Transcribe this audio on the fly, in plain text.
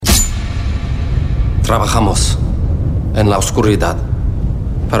trabajamos en la oscuridad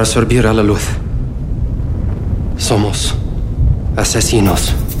para servir a la luz. Somos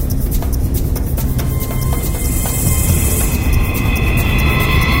asesinos.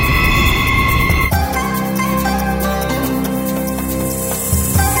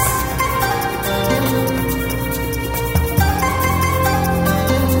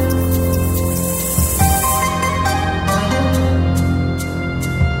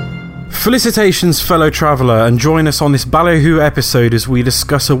 Felicitations, fellow traveller, and join us on this Ballyhoo episode as we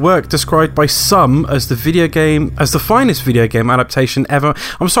discuss a work described by some as the finest video game adaptation ever.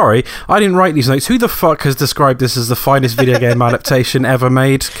 I'm sorry, I didn't write these notes. Who the fuck has described this as the finest video game adaptation ever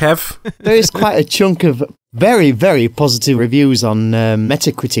made, Kev? There is quite a chunk of very, very positive reviews on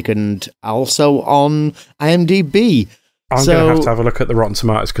Metacritic and also on IMDb. I'm going to have a look at the Rotten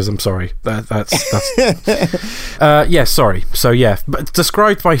Tomatoes because I'm sorry. That's sorry. So, yeah, but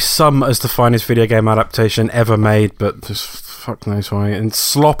described by some as the finest video game adaptation ever made, but just fuck knows why, and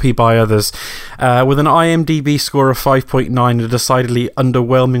sloppy by others, with an IMDb score of 5.9, a decidedly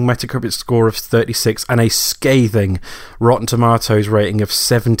underwhelming Metacritic score of 36, and a scathing Rotten Tomatoes rating of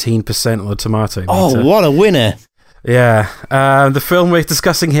 17% on the tomato meter. Oh, what a winner. Yeah. The film we're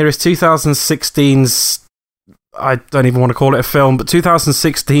discussing here is 2016's... I don't even want to call it a film, but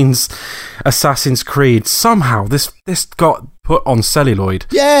 2016's Assassin's Creed. Somehow, this got put on celluloid.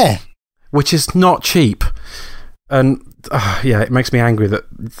 Yeah! Which is not cheap. And, it makes me angry that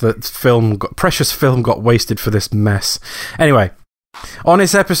precious film got wasted for this mess. Anyway, on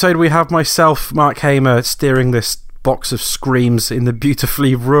this episode, we have myself, Mark Hamer, steering this box of screams in the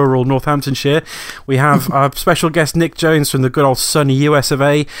beautifully rural Northamptonshire. We have our special guest Nick Jones from the good old sunny US of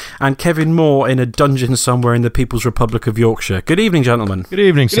A, and Kevin Moore in a dungeon somewhere in the People's Republic of Yorkshire. Good evening, gentlemen. Good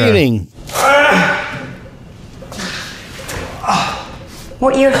evening, sir. Good evening.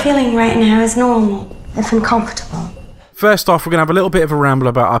 What you're feeling right now is normal, if uncomfortable. First off, we're going to have a little bit of a ramble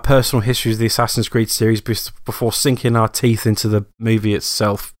about our personal histories of the Assassin's Creed series before sinking our teeth into the movie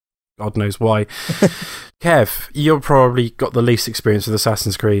itself. God knows why. Kev, you've probably got the least experience with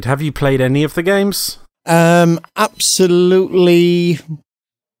Assassin's Creed. Have you played any of the games? Absolutely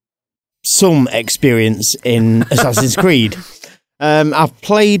some experience in Assassin's Creed. I've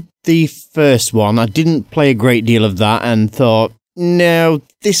played the first one. I didn't play a great deal of that and thought, no,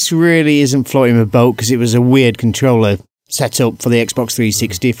 this really isn't floating my boat because it was a weird controller set up for the Xbox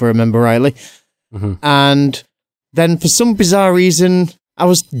 360, if I remember rightly. Mm-hmm. And then for some bizarre reason, I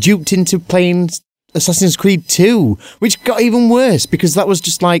was duped into playing Assassin's Creed 2, which got even worse because that was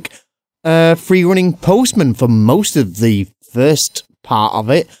just like a free-running Postman for most of the first part of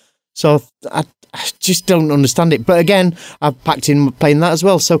it. So I just don't understand it. But again, I've packed in playing that as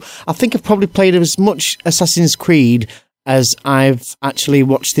well. So I think I've probably played as much Assassin's Creed as I've actually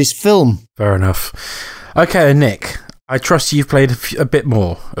watched this film. Fair enough. Okay, Nick, I trust you've played a bit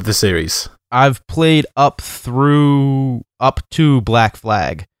more of the series. I've played up to Black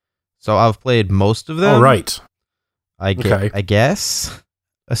Flag, so I've played most of them. Oh, right. I guess.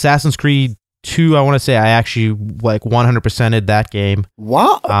 Assassin's Creed 2, I want to say I actually 100%ed that game.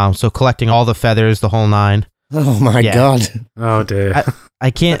 What? So collecting all the feathers, the whole nine. Oh my God. Oh dear.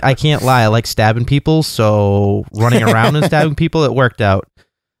 I can't lie. I like stabbing people, so running around and stabbing people, it worked out.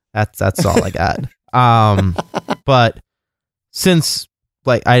 That's all I got. But since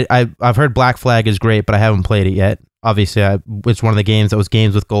I've heard Black Flag is great, but I haven't played it yet. Obviously, it's one of the games that was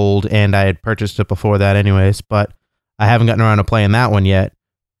Games with Gold, and I had purchased it before that anyways, but I haven't gotten around to playing that one yet.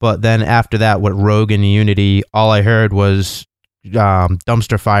 But then after that, with Rogue and Unity, all I heard was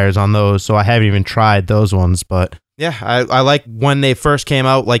dumpster fires on those, so I haven't even tried those ones. But yeah, I like when they first came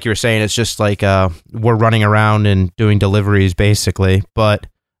out, like you were saying, it's just like we're running around and doing deliveries, basically. But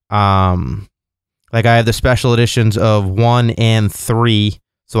I have the special editions of 1 and 3,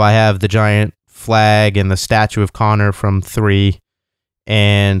 so I have the giant flag and the statue of Connor from 3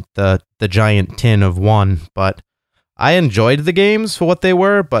 and the giant tin of 1. But I enjoyed the games for what they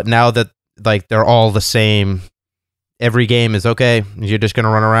were, but now that they're all the same, every game is okay, you're just going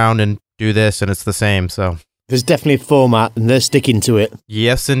to run around and do this and it's the same. So there's definitely a format and they're sticking to it.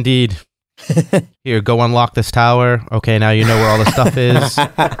 Yes, indeed. Here, go unlock this tower. Okay, now you know where all the stuff is.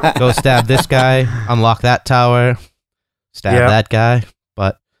 Go stab this guy, unlock that tower, stab that guy.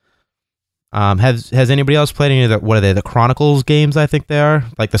 But has anybody else played any of what are they, the Chronicles games, I think they are?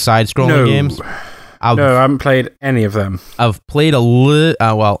 Like the side-scrolling games? No, I haven't played any of them. I've played a little,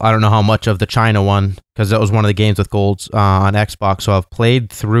 I don't know how much of the China one, because that was one of the Games with Golds on Xbox, so I've played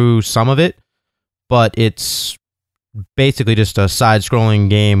through some of it, but it's basically just a side-scrolling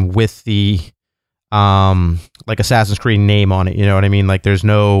game with the Assassin's Creed name on it, you know what I mean? Like there's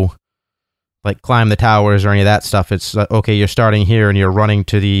no like climb the towers or any of that stuff. It's okay, you're starting here and you're running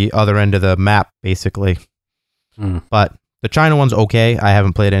to the other end of the map, basically. But the China one's okay. I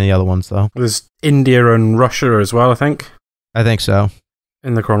haven't played any other ones, though. There's India and Russia as well, I think. I think so.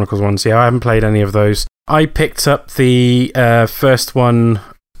 In the Chronicles ones, yeah, I haven't played any of those. I picked up the first one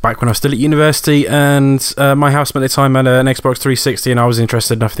back when I was still at university, and my housemate at the time had an Xbox 360, and I was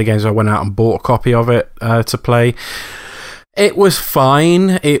interested enough in the game, so I went out and bought a copy of it to play. It was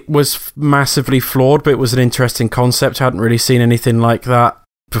fine. It was massively flawed, but it was an interesting concept. I hadn't really seen anything like that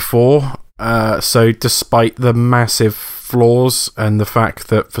before. So despite the massive flaws and the fact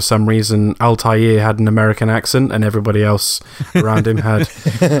that for some reason Altair had an American accent and everybody else around him had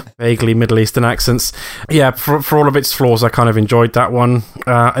vaguely Middle Eastern accents, yeah, for all of its flaws, I kind of enjoyed that one.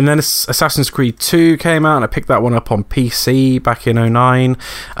 And then Assassin's Creed 2 came out, and I picked that one up on PC back in 2009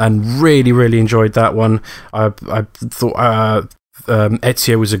 and really, really enjoyed that one. I thought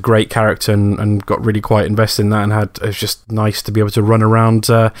Ezio was a great character and got really quite invested in that, and it was just nice to be able to run around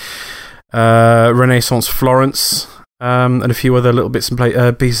Renaissance Florence, and a few other little bits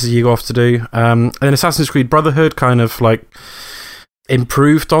and pieces you go off to do. And then Assassin's Creed Brotherhood kind of like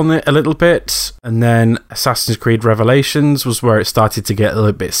improved on it a little bit, and then Assassin's Creed Revelations was where it started to get a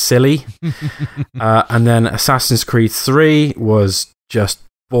little bit silly. And then Assassin's Creed 3 was just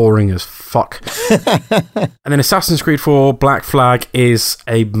boring as fuck. And then Assassin's Creed 4 Black Flag is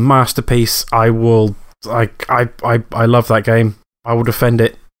a masterpiece. I love that game. I will defend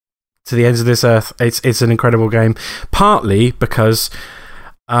it to the ends of this earth. It's an incredible game, partly because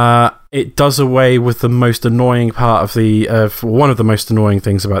it does away with the most annoying part of one of the most annoying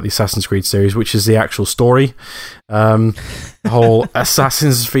things about the Assassin's Creed series, which is the actual story. The whole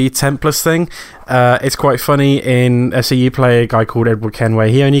Assassin's v Templars thing. It's quite funny. So you play a guy called Edward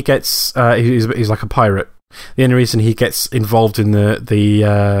Kenway. He only gets he's like a pirate. The only reason he gets involved in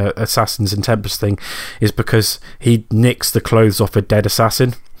the Assassins and Templars thing is because he nicks the clothes off a dead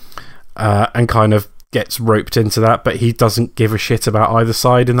assassin. And kind of gets roped into that, but he doesn't give a shit about either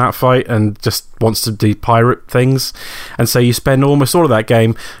side in that fight and just wants to do pirate things. And so you spend almost all of that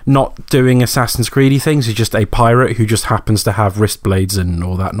game not doing Assassin's Creed-y things. You're just a pirate who just happens to have wrist blades and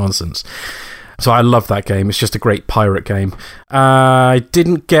all that nonsense. So I love that game. It's just a great pirate game. I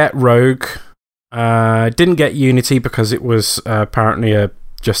didn't get Rogue. Didn't get Unity because it was apparently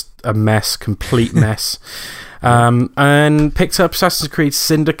just a mess, complete mess. And picked up Assassin's Creed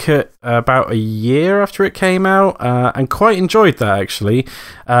Syndicate about a year after it came out, and quite enjoyed that, actually.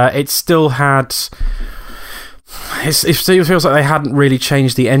 It still had... It still feels like they hadn't really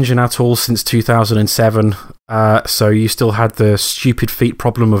changed the engine at all since 2007. So you still had the stupid feet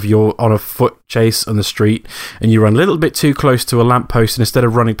problem of you're on a foot chase on the street and you run a little bit too close to a lamppost, and instead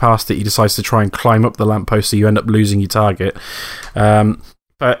of running past it, you decide to try and climb up the lamppost, so you end up losing your target.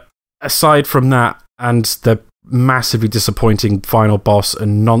 But aside from that, and the massively disappointing final boss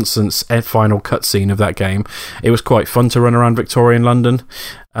and nonsense final cutscene of that game, it was quite fun to run around Victorian London.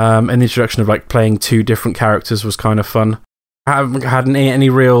 And the introduction of like playing two different characters was kind of fun. I haven't had any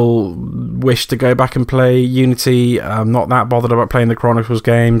real wish to go back and play Unity. I'm not that bothered about playing the Chronicles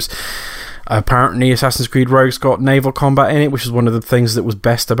games. Apparently Assassin's Creed Rogue's got naval combat in it, which is one of the things that was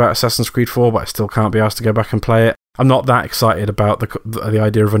best about Assassin's Creed 4, but I still can't be asked to go back and play it. I'm not that excited about the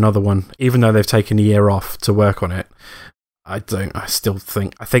idea of another one, even though they've taken a year off to work on it. I think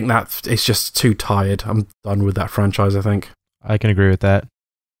that it's just too tired. I'm done with that franchise, I think. I can agree with that.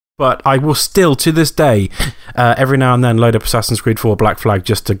 But I will still, to this day, every now and then load up Assassin's Creed 4 Black Flag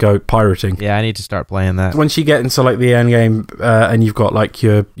just to go pirating. Yeah, I need to start playing that. Once you get into like the end game and you've got like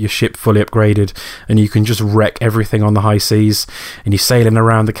your ship fully upgraded and you can just wreck everything on the high seas, and you're sailing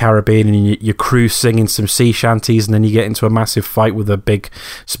around the Caribbean and your crew's singing some sea shanties, and then you get into a massive fight with a big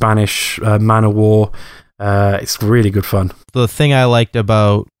Spanish man of war. It's really good fun. The thing I liked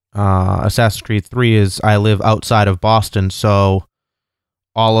about Assassin's Creed 3 is I live outside of Boston, so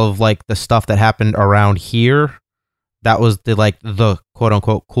all of like the stuff that happened around here, that was the quote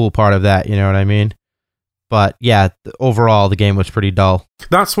unquote cool part of that, you know what I mean? But yeah, overall the game was pretty dull.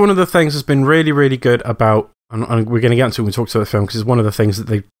 That's one of the things that's been really, really good about, and we're going to get into it when we talk about the film, because it's one of the things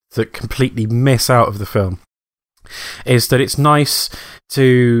that completely miss out of the film, is that it's nice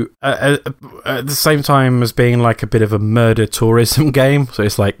to at the same time as being like a bit of a murder tourism game. So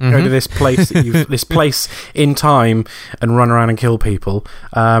it's like go to this place this place in time and run around and kill people.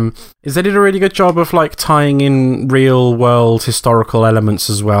 Is they did a really good job of like tying in real world historical elements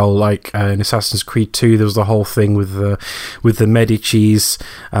as well. Like in Assassin's Creed 2, there was the whole thing with the Medicis,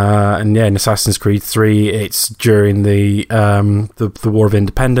 and yeah, in Assassin's Creed 3, it's during the War of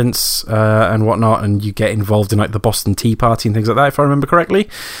Independence and whatnot, and you get involved in like like the Boston Tea Party and things like that, if I remember correctly.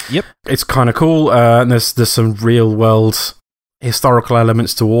 Yep. It's kind of cool. And there's some real world historical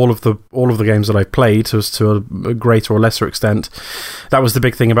elements to all of the games that I've played, to a greater or lesser extent. That was the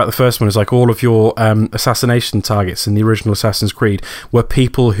big thing about the first one, is like all of your assassination targets in the original Assassin's Creed were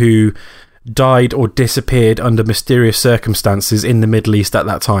people who died or disappeared under mysterious circumstances in the Middle East at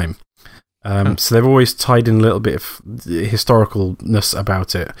that time. So they've always tied in a little bit of historicalness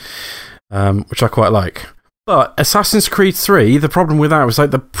about it, which I quite like. But Assassin's Creed 3, the problem with that was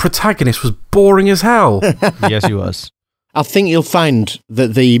like the protagonist was boring as hell. Yes, he was. I think you'll find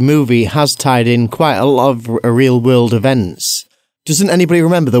that the movie has tied in quite a lot of real-world events. Doesn't anybody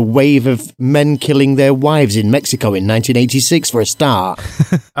remember the wave of men killing their wives in Mexico in 1986 for a start?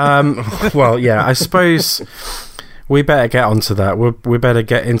 Well, yeah, I suppose we better get onto that. We better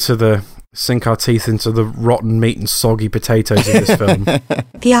get into sink our teeth into the rotten meat and soggy potatoes of this film.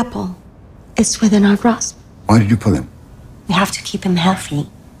 The apple is within our grasp. Why did you pull him? We have to keep him healthy.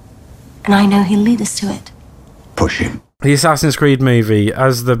 And I know he'll lead us to it. Push him. The Assassin's Creed movie,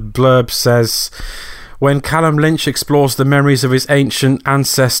 as the blurb says, when Callum Lynch explores the memories of his ancient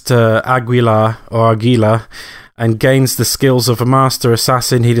ancestor Aguila and gains the skills of a master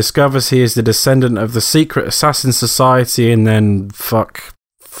assassin, he discovers he is the descendant of the secret assassin society, and then fuck,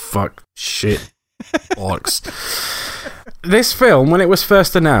 shit, bollocks. This film, when it was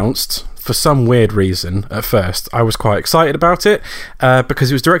first announced, for some weird reason, at first, I was quite excited about it, because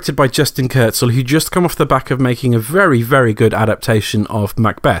it was directed by Justin Kurzel, who'd just come off the back of making a very, very good adaptation of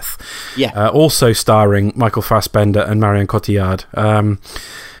Macbeth. Yeah. Also starring Michael Fassbender and Marion Cotillard.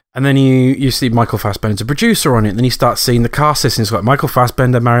 And then you see Michael Fassbender's a producer on it, and then you start seeing the cast list, and it's got Michael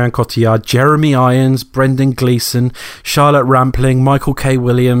Fassbender, Marion Cotillard, Jeremy Irons, Brendan Gleeson, Charlotte Rampling, Michael K.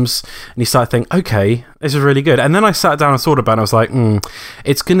 Williams, and you start thinking, okay, this is really good. And then I sat down and thought about it, and I was like,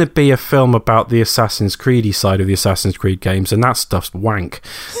 it's going to be a film about the Assassin's Creed-y side of the Assassin's Creed games, and that stuff's wank.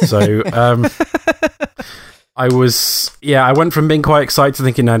 So, I went from being quite excited to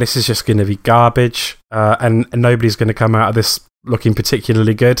thinking, no, this is just going to be garbage, and nobody's going to come out of this looking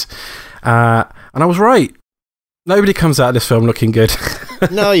particularly good. And I was right. Nobody comes out of this film looking good.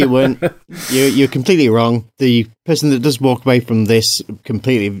 No, you weren't. You're completely wrong. The person that does walk away from this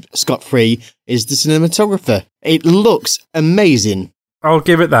completely scot-free is the cinematographer. It looks amazing. I'll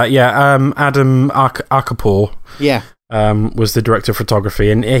give it that, yeah. Adam Akapour. Yeah. Was the director of photography,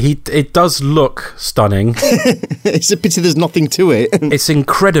 and it does look stunning. It's a pity there's nothing to it. It's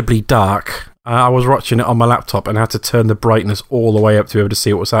incredibly dark. I was watching it on my laptop and had to turn the brightness all the way up to be able to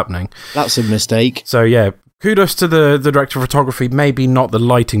see what was happening. That's a mistake. So yeah, kudos to the director of photography, maybe not the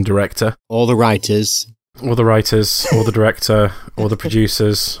lighting director. Or the writers. Or the writers, or the director, or the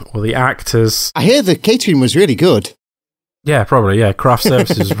producers, or the actors. I hear the catering was really good. Yeah, probably, yeah. Craft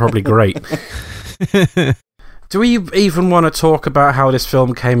services are probably great. Do we even want to talk about how this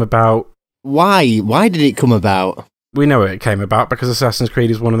film came about? Why? Why did it come about? We know it came about because Assassin's Creed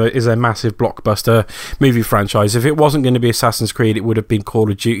is a massive blockbuster movie franchise. If it wasn't going to be Assassin's Creed, it would have been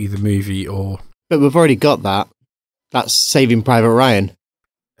Call of Duty the movie, or... But we've already got that. That's Saving Private Ryan.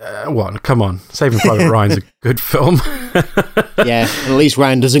 Come on. Saving Private Ryan's a good film. Yeah, at least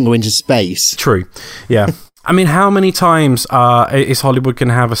Ryan doesn't go into space. True, yeah. I mean, how many times is Hollywood going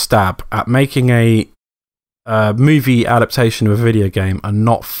to have a stab at making a movie adaptation of a video game and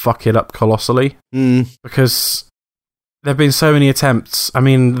not fuck it up colossally? Because there have been so many attempts. I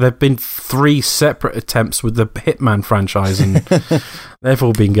mean, there have been 3 separate attempts with the Hitman franchise, and they've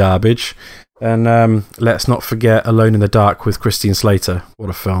all been garbage. And let's not forget Alone in the Dark with Christian Slater.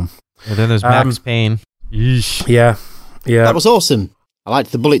 What a film. And then there's Max Payne. Yeesh. Yeah. That was awesome. I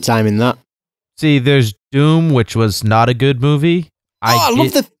liked the bullet time in that. See, there's Doom, which was not a good movie. I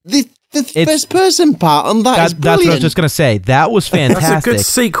love the first person part on that. Is brilliant. That's what I was just going to say. That was fantastic. That's a good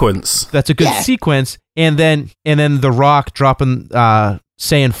sequence. That's a good sequence. And then The Rock dropping,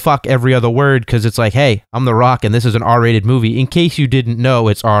 saying fuck every other word because it's like, hey, I'm The Rock and this is an R-rated movie. In case you didn't know,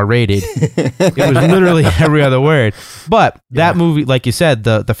 it's R-rated. It was literally every other word. But that movie, like you said,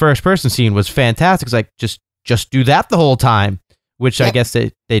 the first person scene was fantastic. It's like, just do that the whole time. Which I guess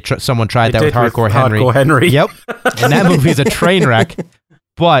someone tried that with Hardcore Henry. Hardcore Henry. Yep. And that movie is a train wreck.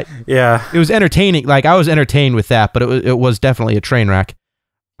 But yeah, it was entertaining. Like, I was entertained with that, but it was definitely a train wreck.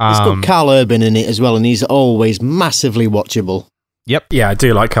 It's got Carl Urban in it as well, and he's always massively watchable. Yep. Yeah, I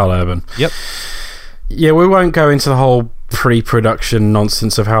do like Carl Urban. Yep. Yeah, we won't go into the whole pre-production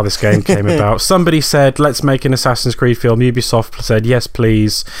nonsense of how this game came about. Somebody said, let's make an Assassin's Creed film. Ubisoft said, yes,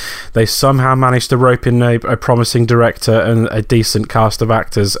 please. They somehow managed to rope in a promising director and a decent cast of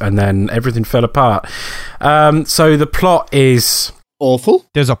actors, and then everything fell apart. So the plot is... Awful.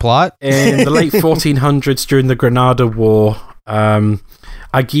 There's a plot. In the late 1400s, during the Granada War,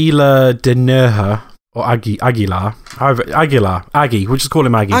 Aguilar de Nerja, or Aguilar, Aggie, we'll just call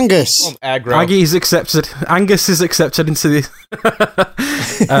him Aggie. Angus. Aggie is accepted. Angus is accepted into the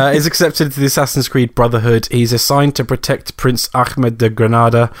Assassin's Creed Brotherhood. He's assigned to protect Prince Ahmed de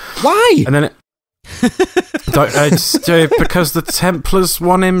Granada. Why? And then because the Templars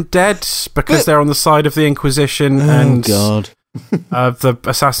want him dead, because they're on the side of the Inquisition, and God. The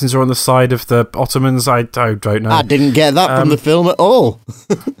assassins are on the side of the Ottomans. I don't know. I didn't get that from the film at all.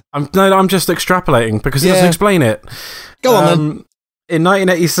 I'm just extrapolating because it doesn't explain it. Go on then. In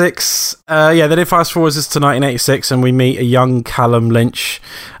 1986, then it fast forwards us to 1986, and we meet a young Callum Lynch,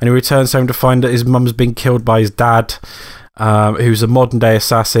 and he returns home to find that his mum's been killed by his dad, who's a modern day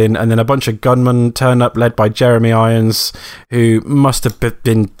assassin, and then a bunch of gunmen turn up led by Jeremy Irons, who must have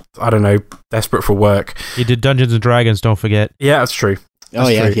been, I don't know, desperate for work. He did Dungeons and Dragons, don't forget. Yeah, that's true. Oh,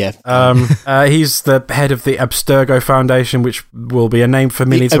 yeah. He's the head of the Abstergo Foundation, which will be a name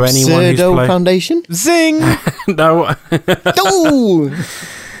familiar to anyone who's Abstergo played. Foundation? Zing! No. No!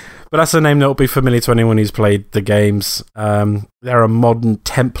 But that's a name that will be familiar to anyone who's played the games. They're a modern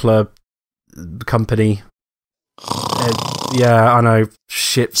Templar company. Yeah, I know.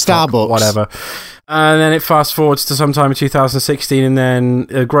 Shit. Starbucks. Whatever. And then it fast forwards to sometime in 2016, and then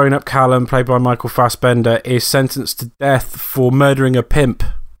a grown-up Callum, played by Michael Fassbender, is sentenced to death for murdering a pimp.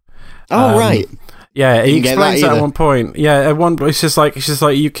 Oh, right. Yeah, he Didn't get explains that that at either. one point. Yeah, at one point, it's just like,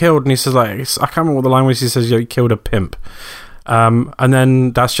 you killed, and he says, like, I can't remember what the line was, he says, you killed a pimp. And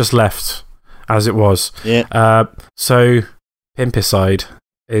then that's just left as it was. Yeah. So, pimpicide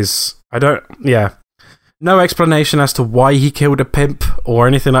is, no explanation as to why he killed a pimp or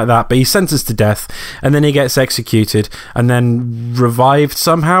anything like that, but he's sentenced to death, and then he gets executed, and then revived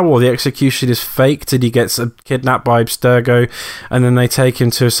somehow, or the execution is faked, and he gets kidnapped by Abstergo, and then they take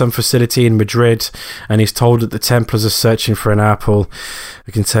him to some facility in Madrid, and he's told that the Templars are searching for an apple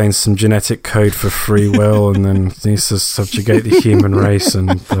that contains some genetic code for free will, and then he needs to subjugate the human race,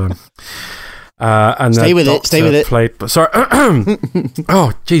 and Stay with it. Sorry.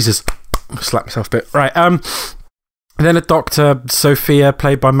 Oh, Jesus. Slap myself a bit. Right. Then a doctor, Sophia,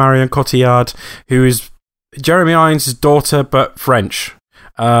 played by Marion Cotillard, who is Jeremy Irons' daughter, but French.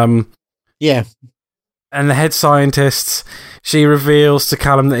 Yeah. And the head scientist, she reveals to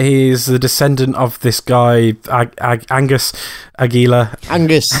Callum that he is the descendant of this guy, Angus Aguilar.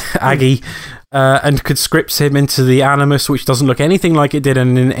 Angus. Aggie. And conscripts him into the Animus, which doesn't look anything like it did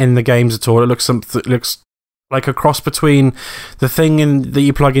in the games at all. It looks like a cross between the thing that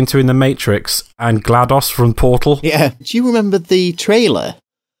you plug into in the Matrix and GLaDOS from Portal. Yeah. Do you remember the trailer?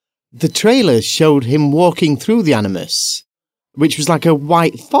 The trailer showed him walking through the Animus, which was like a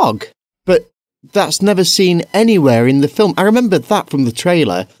white fog, but that's never seen anywhere in the film. I remember that from the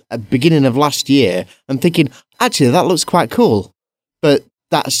trailer at the beginning of last year and thinking, actually, that looks quite cool, but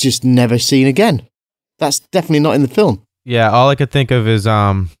that's just never seen again. That's definitely not in the film. Yeah, all I could think of is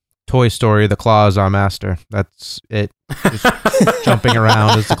Toy Story, the claw is our master. That's it. Just jumping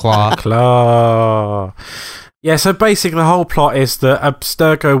around as the claw. Claw. Yeah, so basically the whole plot is that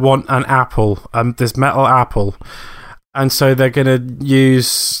Abstergo want an apple, this metal apple, and so they're going to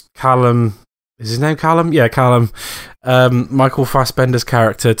use Callum. Is his name Callum? Yeah, Callum. Michael Fassbender's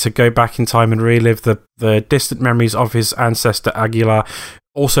character to go back in time and relive the distant memories of his ancestor Aguilar,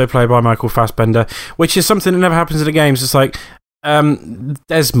 also played by Michael Fassbender, which is something that never happens in the games. It's like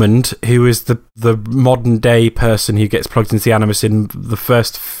Desmond, who is the modern day person who gets plugged into the Animus in the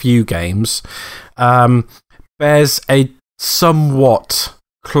first few games, bears a somewhat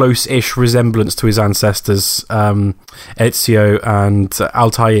close-ish resemblance to his ancestors, Ezio and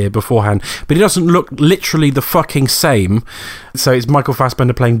Altair beforehand, but he doesn't look literally the fucking same. So it's Michael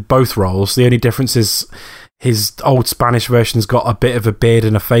Fassbender playing both roles. The only difference is his old Spanish version's got a bit of a beard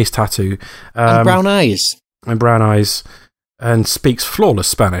and a face tattoo. And brown eyes. And speaks flawless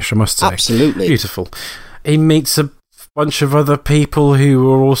Spanish, I must say. Absolutely. Beautiful. He meets a bunch of other people who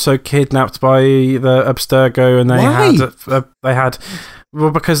were also kidnapped by the Abstergo, and they had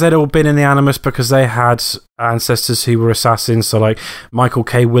because they'd all been in the Animus, because they had ancestors who were assassins. So, like Michael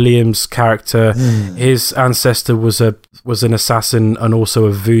K. Williams' character, his ancestor was an assassin and also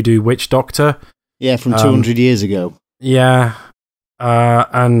a voodoo witch doctor. Yeah, from 200 years ago. Yeah,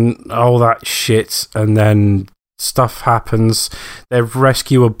 and all that shit, and then stuff happens. They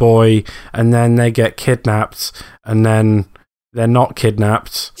rescue a boy, and then they get kidnapped, and then they're not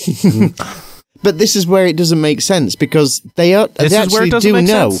kidnapped. But this is where it doesn't make sense, because they actually do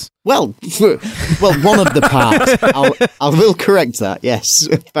know. Sense? Well, one of the parts. I will correct that. Yes,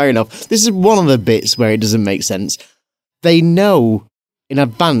 fair enough. This is one of the bits where it doesn't make sense. They know in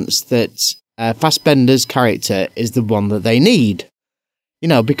advance that Fassbender's character is the one that they need. You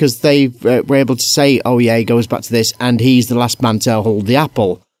know, because they were able to say, oh yeah, he goes back to this, and he's the last man to hold the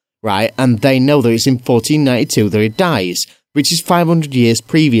apple, right? And they know that it's in 1492 that he dies, which is 500 years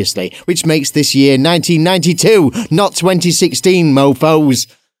previously, which makes this year 1992, not 2016, mofos.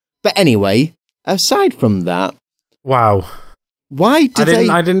 But anyway, aside from that... Wow. Why did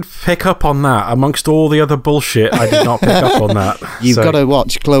I didn't pick up on that. Amongst all the other bullshit, I did not pick up on that. You've got to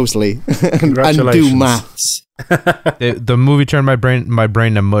watch closely and do maths. The movie turned my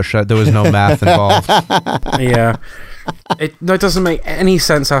brain to mush. There was no math involved. Yeah. It doesn't make any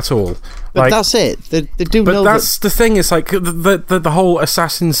sense at all. But that's it. They do know that. But that's the thing. It's like the whole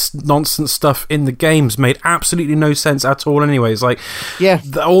Assassin's nonsense stuff in the games made absolutely no sense at all anyway. It's like,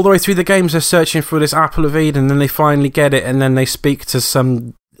 all the way through the games, they're searching for this Apple of Eden, and then they finally get it, and then they speak to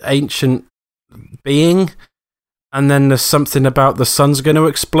some ancient being, and then there's something about the sun's going to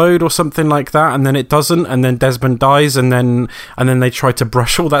explode or something like that, and then it doesn't, and then Desmond dies, and then they try to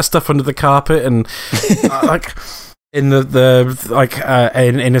brush all that stuff under the carpet, and like... In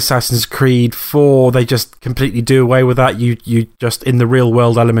in Assassin's Creed 4, they just completely do away with that. You just, in the real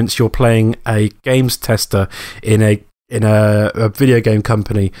world elements, you're playing a games tester in a video game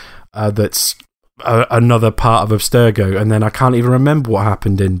company that's another part of Abstergo, and then I can't even remember what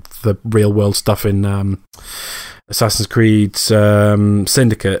happened in the real world stuff in Assassin's Creed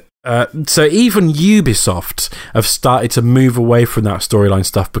Syndicate. So even Ubisoft have started to move away from that storyline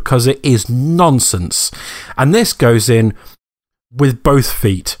stuff because it is nonsense. And this goes in with both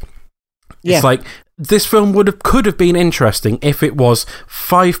feet. Yeah. It's like, this film could have been interesting if it was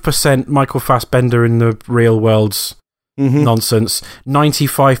 5% Michael Fassbender in the real world's nonsense,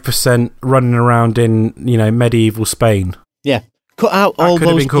 95% running around in, medieval Spain. Yeah. Cut out all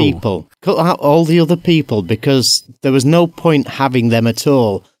those people. Cut out all the other people, because there was no point having them at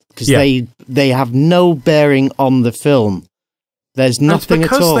all. Because they have no bearing on the film. There's nothing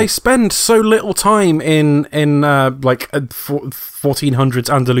at all. Because they spend so little time in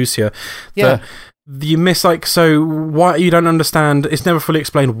 1400s Andalusia. Yeah. You miss, so why you don't understand, it's never fully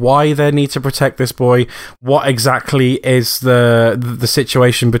explained why they need to protect this boy, what exactly is the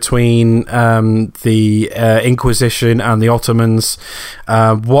situation between the Inquisition and the Ottomans,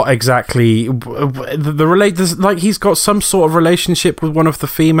 what exactly he's got some sort of relationship with one of the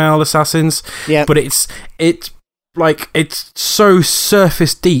female assassins, but it's so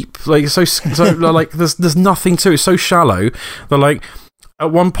surface deep, there's nothing to it, it's so shallow. They're at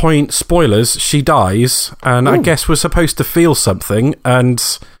one point, spoilers, she dies, and I guess we're supposed to feel something, and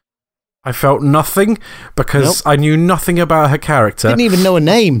I felt nothing, because I knew nothing about her character. Didn't even know her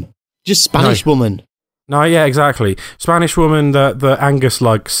name. Just Spanish woman. No, yeah, exactly. Spanish woman, the Angus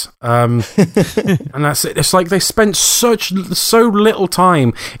lugs. And that's it. It's like they spent so little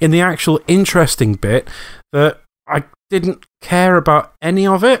time in the actual interesting bit that I didn't care about any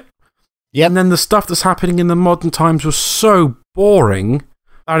of it. Yep. And then the stuff that's happening in the modern times was so boring,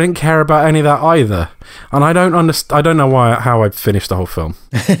 I didn't care about any of that either. And I don't know how I finished the whole film.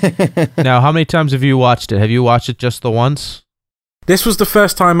 Now, how many times have you watched it? Have you watched it just the once? This was the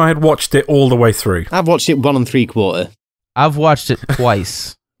first time I had watched it all the way through. I've watched it 1 3/4. I've watched it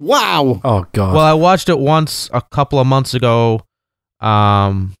twice. Wow! Oh, God. Well, I watched it once a couple of months ago.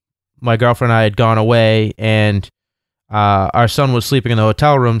 My girlfriend and I had gone away, and our son was sleeping in the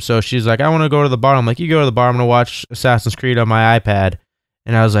hotel room, so she's like, I want to go to the bar. I'm like, you go to the bar, I'm going to watch Assassin's Creed on my iPad.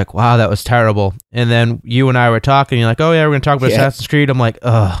 And I was like, wow, that was terrible. And then you and I were talking, you're like, oh yeah, we're going to talk about Assassin's Creed. I'm like,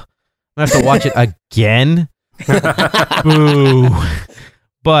 ugh, I'm going to have to watch it again? Boo.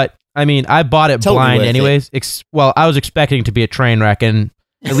 But, I mean, I bought it blind anyways. Well, I was expecting it to be a train wreck, and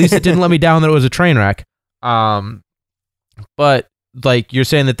at least it didn't let me down that it was a train wreck. But, you're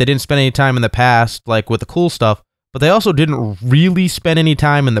saying that they didn't spend any time in the past, with the cool stuff, but they also didn't really spend any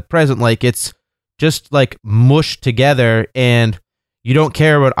time in the present. It's just, mushed together, and you don't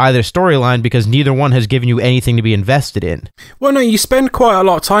care about either storyline because neither one has given you anything to be invested in. Well, no, you spend quite a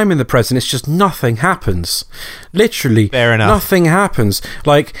lot of time in the present. It's just nothing happens. Literally, fair enough. Nothing happens.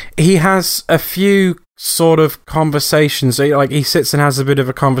 He has a few sort of conversations. He sits and has a bit of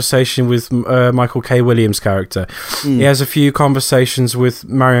a conversation with Michael K. Williams' character. He has a few conversations with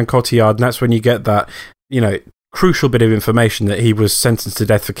Marion Cotillard, and that's when you get that, crucial bit of information that he was sentenced to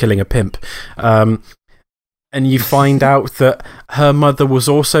death for killing a pimp. and you find out that her mother was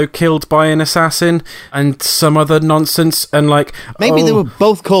also killed by an assassin and some other nonsense, and like Maybe they were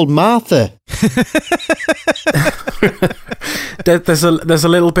both called Martha. there's a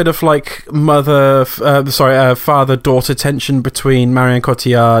little bit of like father-daughter tension between Marion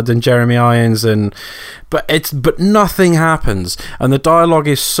Cotillard and Jeremy Irons, but nothing happens, and the dialogue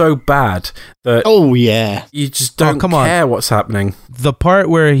is so bad that you just don't care what's happening. The part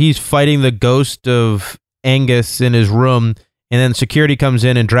where he's fighting the ghost of Angus in his room, and then security comes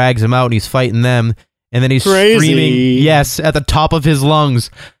in and drags him out, and he's fighting them, and then he's screaming, yes, at the top of his lungs.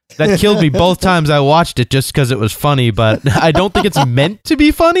 That killed me both times I watched it just because it was funny, but I don't think it's meant to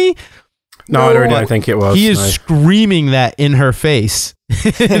be funny. No, I really don't think it was. He is screaming that in her face.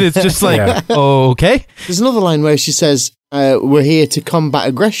 And it's just like, okay. There's another line where she says, we're here to combat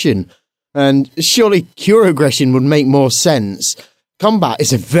aggression. And surely cure aggression would make more sense. Combat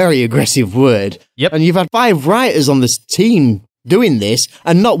is a very aggressive word. Yep. And you've had 5 writers on this team doing this,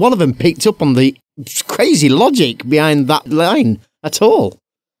 and not one of them picked up on the crazy logic behind that line at all.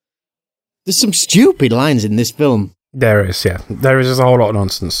 There's some stupid lines in this film. There is, yeah. There is a whole lot of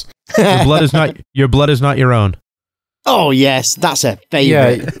nonsense. Your blood is not your own. Oh, yes, that's a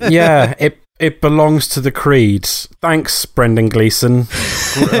favourite. Yeah, it belongs to the Creeds. Thanks, Brendan Gleeson.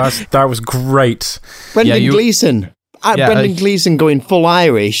 That was great. Brendan Gleeson. Brendan Gleeson going full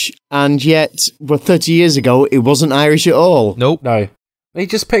Irish, and yet, 30 years ago, it wasn't Irish at all. Nope. No. He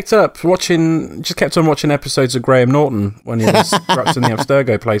just kept on watching episodes of Graham Norton when he was trapped in the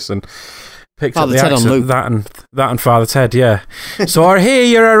Abstergo place and picked Father up the Ted accent. on Luke. That and Father Ted, yeah. So I hear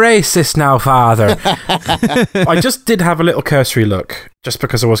you're a racist now, Father. I just did have a little cursory look, just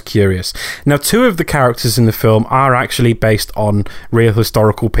because I was curious. Now, 2 of the characters in the film are actually based on real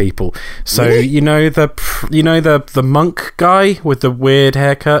historical people. So Really? you know the monk guy with the weird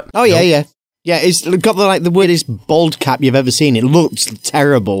haircut. Oh, yeah. Yeah, it's got the weirdest bald cap you've ever seen. It looks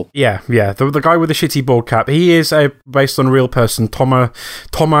terrible. Yeah. The guy with the shitty bald cap. He is based on a real person,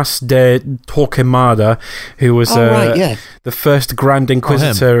 Thomas de Torquemada, who was the first Grand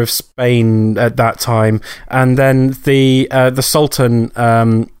Inquisitor of Spain at that time, and then the Sultan.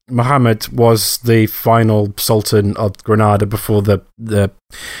 Muhammad was the final Sultan of Granada before the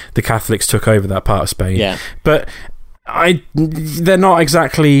Catholics took over that part of Spain. Yeah, but they're not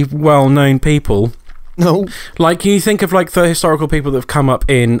exactly well-known people. No. Like, you think of like the historical people that have come up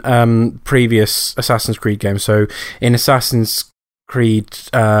in previous Assassin's Creed games. So in Assassin's Creed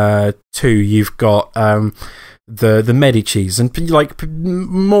 2, you've got the Medicis, and like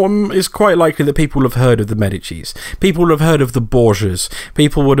it's quite likely that people have heard of the Medicis. People have heard of the Borgias.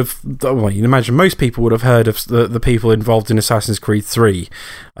 People would have, well, you can imagine most people would have heard of the people involved in Assassin's Creed 3,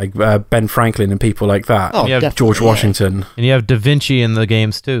 like Ben Franklin and people like that. Oh, George Washington. And you have Da Vinci in the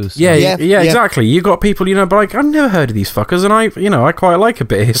games too. So. Yeah, exactly. You got people, but like, I've never heard of these fuckers, and I quite like a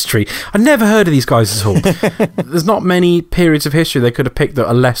bit of history. I've never heard of these guys at all. There's not many periods of history they could have picked that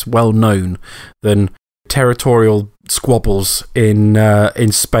are less well known than territorial squabbles in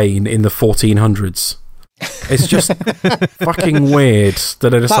Spain in the 1400s. It's just fucking weird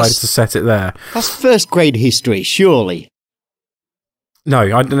that I decided to set it there. That's first grade history, surely. No,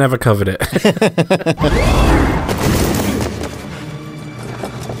 I never covered it.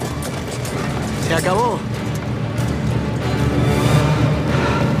 Se acabó.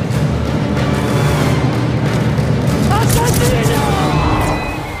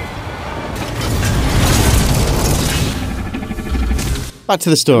 Back to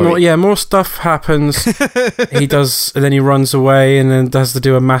the story. More stuff happens. He does, and then he runs away, and then has to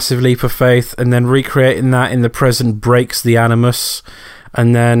do a massive leap of faith, and then recreating that in the present breaks the animus,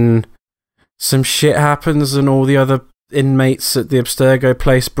 and then some shit happens, and all the other inmates at the Abstergo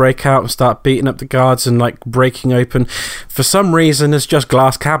place break out and start beating up the guards and like breaking open. For some reason, there's just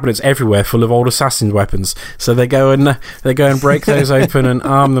glass cabinets everywhere full of old assassin weapons. So they go and break those open and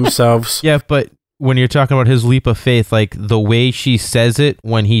arm themselves. Yeah, but when you're talking about his leap of faith, like the way she says it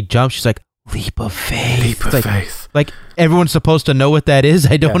when he jumps, she's like, leap of faith. Leap of faith. Like, everyone's supposed to know what that is.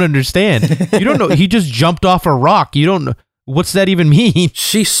 I don't understand. You don't know. He just jumped off a rock. You don't know. What's that even mean?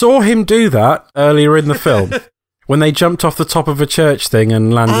 She saw him do that earlier in the film when they jumped off the top of a church thing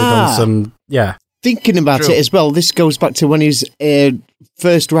and landed on some. Yeah. Thinking about it as well, this goes back to when he was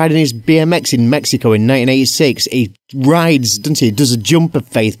first riding his BMX in Mexico in 1986. He rides, doesn't he? He does a jump of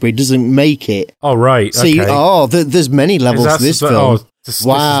faith, but he doesn't make it. Oh, right. See, there's many levels to this film.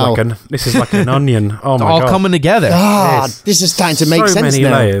 Wow. This is like an onion. Oh, my God. All coming together. This is starting to make sense now. So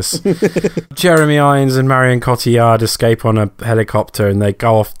many layers. Jeremy Irons and Marion Cotillard escape on a helicopter, and they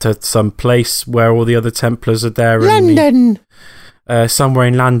go off to some place where all the other Templars are there. London. somewhere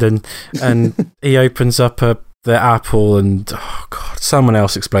in London, and he opens up the apple, and oh god, someone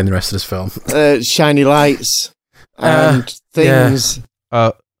else explain the rest of this film. Shiny lights and things.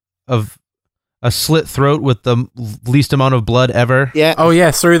 Of a slit throat with the least amount of blood ever. Yeah. Oh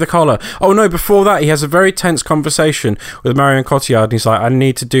yeah, through the collar. Oh no, before that he has a very tense conversation with Marion Cotillard, and he's like, I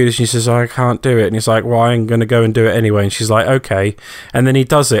need to do this, and she says, I can't do it, and he's like, well, I'm going to go and do it anyway, and she's like, okay, and then he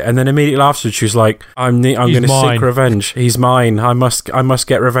does it, and then immediately afterwards she's like, I'm going to seek revenge. He's mine. I must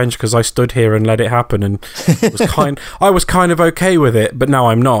get revenge because I stood here and let it happen, and I was kind of okay with it, but now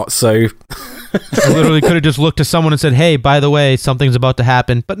I'm not, so... I literally could have just looked to someone and said, hey, by the way, something's about to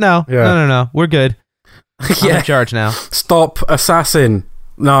happen. But no, we're good. I'm in charge now. Stop, assassin.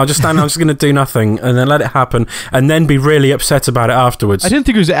 No, just stand. I'm just going to do nothing and then let it happen and then be really upset about it afterwards. I didn't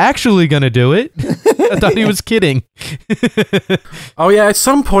think he was actually going to do it. I thought he was kidding. Oh, yeah. At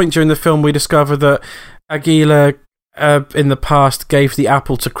some point during the film, we discover that Aguila, in the past, gave the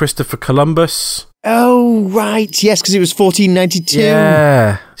apple to Christopher Columbus. Oh, right. Yes, because it was 1492.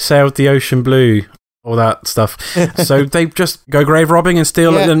 Yeah. Sailed the ocean blue. All that stuff. So they just go grave robbing and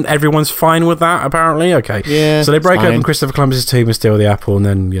steal it, and everyone's fine with that, apparently. Okay. Yeah. So they break open Christopher Columbus's tomb and steal the apple, and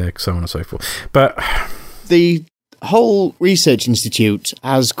then, so on and so forth. But the whole research institute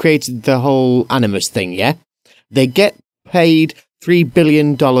has created the whole Animus thing, yeah? They get paid $3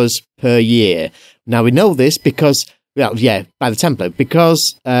 billion per year. Now, we know this because... Well, yeah, by the template,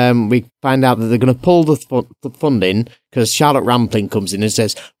 because we find out that they're going to pull the funding, because Charlotte Rampling comes in and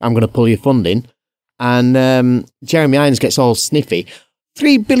says, I'm going to pull your funding, and Jeremy Irons gets all sniffy.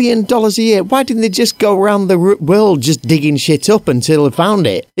 $3 billion a year. Why didn't they just go around the world just digging shit up until they found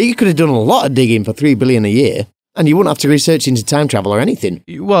it? You could have done a lot of digging for $3 billion a year, and you wouldn't have to research into time travel or anything.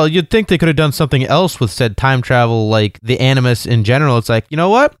 Well, you'd think they could have done something else with said time travel, like the Animus in general. It's like, you know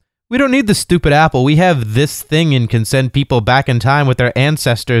what? We don't need the stupid apple. We have this thing and can send people back in time with their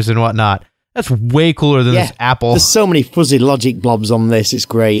ancestors and whatnot. That's way cooler than this apple. There's so many fuzzy logic blobs on this. It's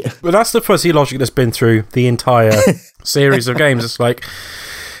great. But that's the fuzzy logic that's been through the entire series of games. It's like,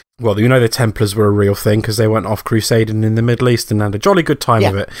 well, the Templars were a real thing because they went off crusading in the Middle East and had a jolly good time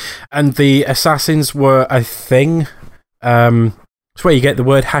of it. And the assassins were a thing. It's where you get the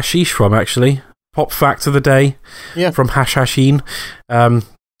word hashish from, actually. Pop fact of the day from Hashashin.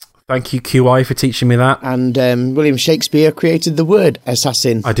 Thank you, QI, for teaching me that. And William Shakespeare created the word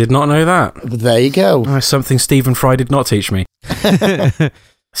assassin. I did not know that. But there you go. Something Stephen Fry did not teach me.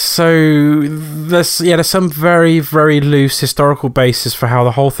 So, there's some very, very loose historical basis for how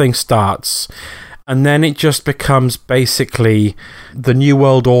the whole thing starts. And then it just becomes basically the New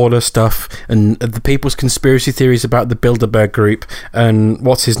World Order stuff and the people's conspiracy theories about the Bilderberg group and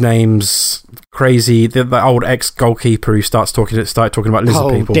what's his name's crazy, the old ex-goalkeeper who started talking about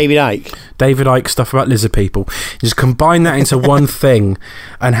lizard people. David Icke. David Icke stuff about lizard people. Just combine that into one thing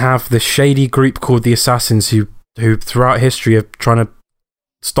and have this shady group called the Assassins who throughout history are trying to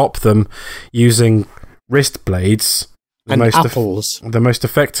stop them using wrist blades. The most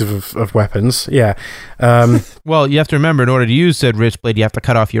effective of weapons, yeah. Well, you have to remember, in order to use said wrist blade, you have to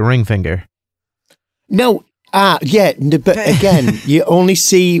cut off your ring finger. No, but again, you only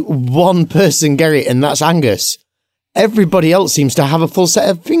see one person get it, and that's Angus. Everybody else seems to have a full set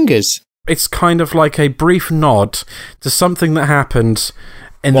of fingers. It's kind of like a brief nod to something that happened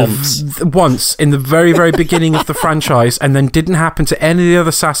once in the very, very beginning of the franchise, and then didn't happen to any of the other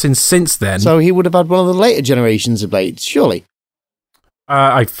assassins since then. So he would have had one of the later generations of blades, surely.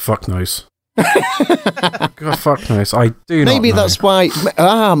 I fuck knows. God, fuck knows. I do not Maybe know. that's why...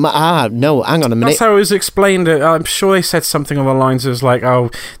 no, hang on a minute. That's how it was explained. I'm sure they said something on the lines of like,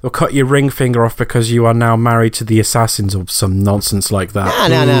 oh, they'll cut your ring finger off because you are now married to the assassins or some nonsense like that.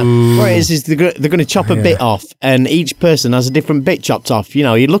 No. What it is they're going to chop a bit off, and each person has a different bit chopped off. You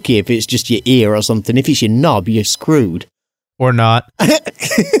know, you're lucky if it's just your ear or something. If it's your knob, you're screwed. Or not.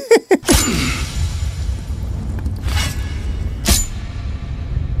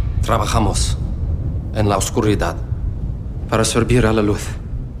 Trabajamos en la oscuridad para servir a la luz.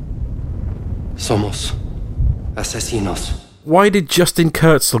 Somos asesinos. Why did Justin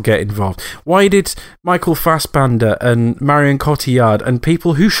Kurzel get involved? Why did Michael Fassbender and Marion Cotillard and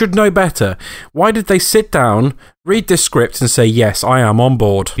people who should know better, why did they sit down, read this script and say, yes, I am on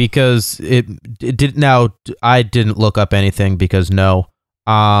board? Because it did. Now, I didn't look up anything because no.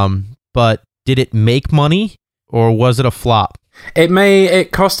 But did it make money or was it a flop?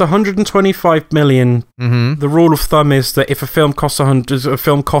 It cost $125 million. Mm-hmm. The rule of thumb is that if a film costs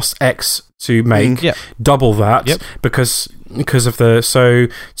X to make, double that because of so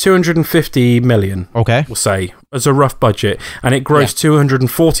 $250 million. Okay, we'll say as a rough budget, and it grossed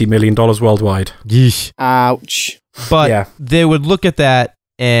 $240 million worldwide. Yeesh. Ouch. But they would look at that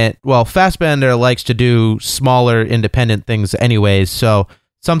and, well, Fassbender likes to do smaller independent things anyways. So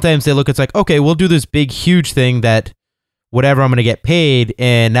sometimes they look, it's like, okay, we'll do this big, huge thing that whatever I'm going to get paid,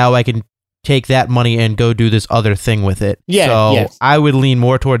 and now I can take that money and go do this other thing with it. Yeah. So I would lean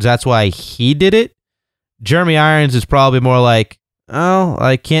more towards that's why he did it. Jeremy Irons is probably more like, oh,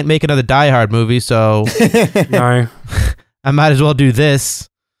 I can't make another Die Hard movie, so No. I might as well do this.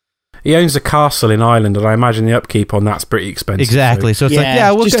 He owns a castle in Ireland, and I imagine the upkeep on that's pretty expensive. Exactly. So it's like,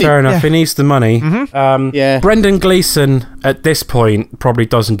 Yeah, we'll just go. Fair enough. Yeah. He needs the money. Yeah. Brendan Gleeson, at this point, probably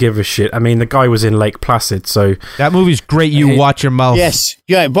doesn't give a shit. I mean, the guy was in Lake Placid, so... That movie's great. You watch your mouth. Yes.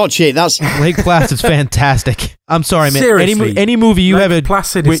 Yeah, watch it. That's Lake Placid's fantastic. I'm sorry, man. Seriously. Any movie you Lake have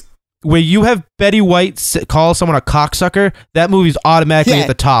Placid where, is... where you have Betty White call someone a cocksucker, that movie's automatically Yeah. at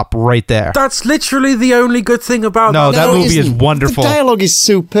the top right there. That's literally the only good thing about No, that. that it movie is isn't. wonderful. The dialogue is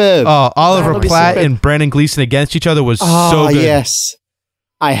superb. Oliver Dialogue is Platt superb. and Brendan Gleeson against each other was Oh, so good. yes.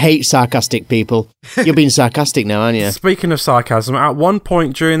 I hate sarcastic people. You're being sarcastic now, aren't you? Speaking of sarcasm, at one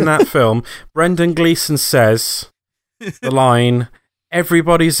point during that film, Brendan Gleeson says the line,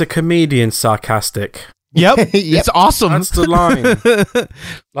 "Everybody's a comedian sarcastic." Yep. Yep. It's awesome. That's the line.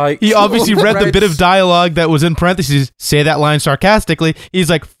 Like He obviously read the bit of dialogue that was in parentheses, say that line sarcastically. He's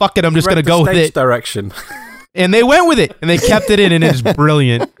like, fuck it, I'm just going to go with it. Direction. And they went with it, and they kept it in, and it's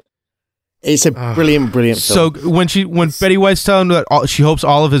brilliant. It's a brilliant, brilliant film. So when Betty White's telling him that she hopes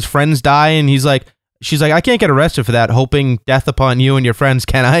all of his friends die, and she's like, I can't get arrested for that, hoping death upon you and your friends,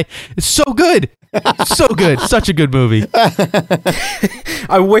 can I? It's so good. So good. Such a good movie.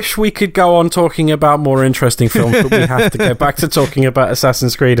 I wish we could go on talking about more interesting films, but we have to go back to talking about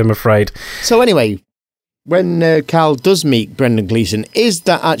Assassin's Creed, I'm afraid. So anyway, when Carl does meet Brendan Gleeson, is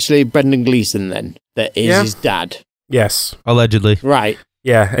that actually Brendan Gleeson then? That is his dad? Yes. Allegedly. Right.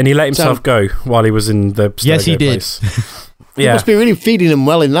 Yeah, and he let himself go while he was in the Yes, he Sturgo did. place. He Yeah. must be really feeding him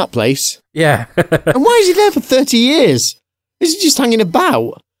well in that place. Yeah. And why is he there for 30 years? Is he just hanging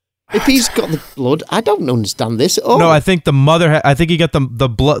about? If he's got the blood, I don't understand this at all. No, I think the mother. I think he got the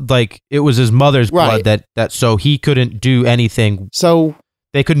blood. Like it was his mother's Right. blood that so he couldn't do anything. So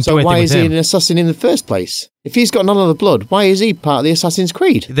They couldn't do So anything why with is he him. an assassin in the first place? If he's got none of the blood, why is he part of the Assassin's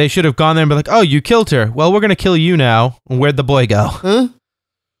Creed? They should have gone there and be like, "Oh, you killed her. Well, we're gonna kill you now." And where'd the boy go? Huh?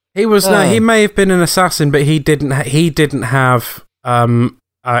 He was. No, he may have been an assassin, but he didn't. He didn't have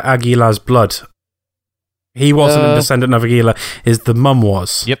Aguilar's blood. He wasn't a descendant of Aguilar. The mum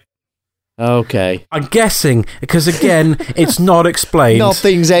was. Yep. Okay. I'm guessing because again, it's not explained.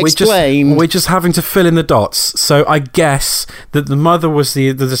 Nothing's explained. We're just having to fill in the dots. So I guess that the mother was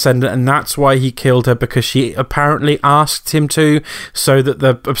the descendant, and that's why he killed her, because she apparently asked him to, so that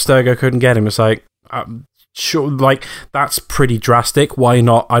the Abstergo couldn't get him. It's like, sure, like that's pretty drastic. Why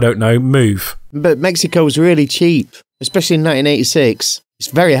not? I don't know. Move. But Mexico's really cheap, especially in 1986. It's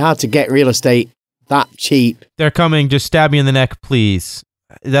very hard to get real estate that cheap. They're coming. Just stab me in the neck, please.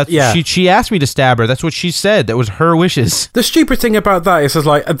 That's Yeah. She asked me to stab her. That's what she said. That was her wishes. The stupid thing about that is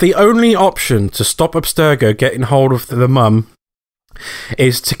like the only option to stop Abstergo getting hold of the mum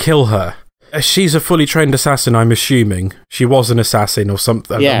is to kill her. She's a fully trained assassin, I'm assuming. She was an assassin or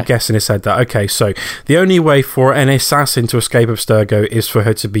something. Yeah. I'm guessing it said that. Okay, so the only way for an assassin to escape Abstergo is for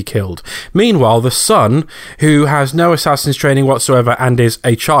her to be killed. Meanwhile, the son, who has no assassin's training whatsoever and is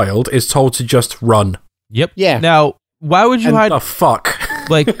a child, is told to just run. Yep. Yeah. Now, why would you And hide? the fuck?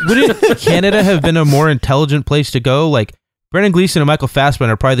 Like, wouldn't Canada have been a more intelligent place to go? Like, Brendan Gleeson and Michael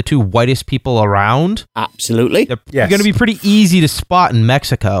Fassbender are probably the two whitest people around. Absolutely. They're Yes. going to be pretty easy to spot in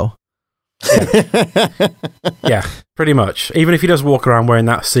Mexico. Yeah, pretty much. Even if he does walk around wearing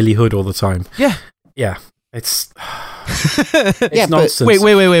that silly hood all the time. Yeah. Yeah, it's Yeah, but- nonsense. Wait.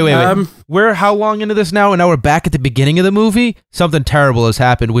 Um, We're how long into this now? And now we're back at the beginning of the movie? Something terrible has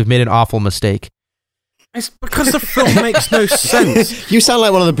happened. We've made an awful mistake. It's because the film makes no sense. You sound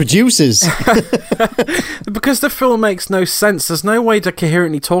like one of the producers. Because the film makes no sense. There's no way to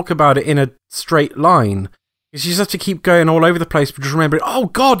coherently talk about it in a straight line. Because you just have to keep going all over the place, but just remembering, oh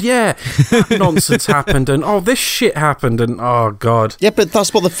God, yeah, that nonsense happened, and oh, this shit happened, and oh God. Yeah, but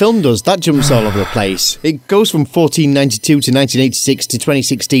that's what the film does. That jumps all over the place. It goes from 1492 to 1986 to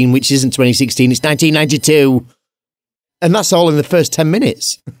 2016, which isn't 2016, it's 1992. And that's all in the first 10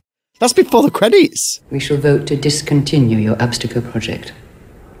 minutes. That's before the credits. We shall vote to discontinue your Abstergo project.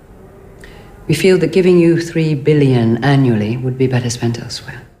 We feel that giving you $3 billion annually would be better spent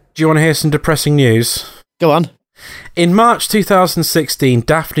elsewhere. Do you want to hear some depressing news? Go on. In March 2016,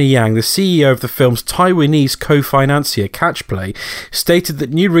 Daphne Yang, the CEO of the film's Taiwanese co-financier Catchplay, stated that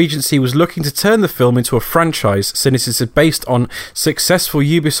New Regency was looking to turn the film into a franchise since it is based on successful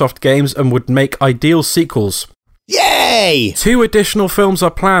Ubisoft games and would make ideal sequels. Yay! 2 additional films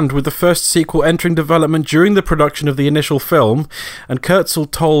are planned, with the first sequel entering development during the production of the initial film, and Kurtzel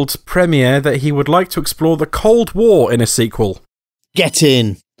told Premiere that he would like to explore the Cold War in a sequel. Get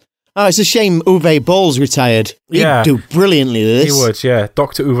in. Oh, it's a shame Uwe Boll's retired. Yeah. He'd do brilliantly with this. He would, yeah.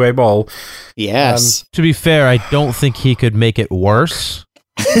 Dr. Uwe Boll. Yes. To be fair, I don't think he could make it worse.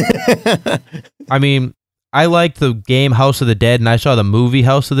 I mean, I liked the game House of the Dead, and I saw the movie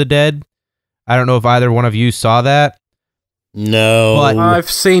House of the Dead. I don't know if either one of you saw that. No. But I've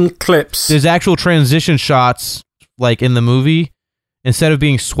seen clips. there's actual transition shots, like in the movie. Instead of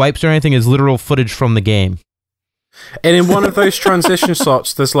being swipes or anything, is literal footage from the game. And in one of those transition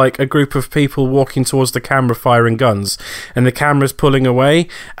shots, there's like a group of people walking towards the camera firing guns, and the camera's pulling away,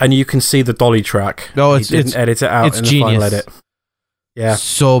 and you can see the dolly track. No, He didn't edit it out it's in the genius. final edit. Yeah.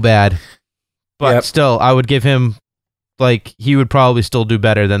 So bad. But Yep. still, I would give him, like, he would probably still do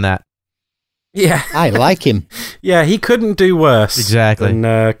better than that. Yeah. I like him. Yeah, he couldn't do worse. Exactly. Than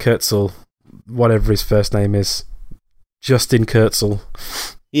Kurtzel, whatever his first name is. Justin Kurtzel.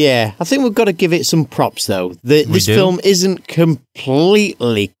 Yeah, I think we've got to give it some props, though. This do? film isn't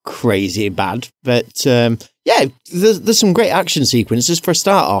completely crazy bad, but yeah, there's some great action sequences for a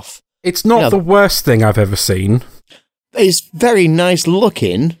start off. It's not Yeah. the worst thing I've ever seen. It's very nice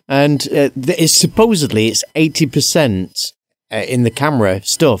looking, and supposedly it's 80% in the camera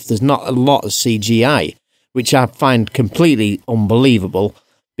stuff. There's not a lot of CGI, which I find completely unbelievable,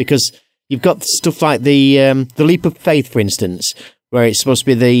 because you've got stuff like the Leap of Faith, for instance, where it's supposed to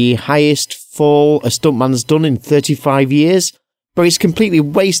be the highest fall a stuntman's done in 35 years, but it's completely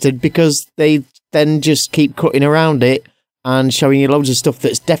wasted because they then just keep cutting around it and showing you loads of stuff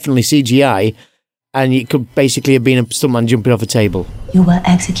that's definitely CGI, and it could basically have been a stuntman jumping off a table. You were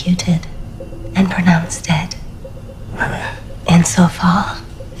executed and pronounced dead. Insofar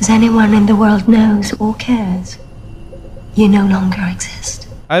as anyone in the world knows or cares, you no longer exist.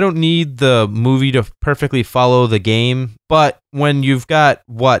 I don't need the movie to perfectly follow the game, but when you've got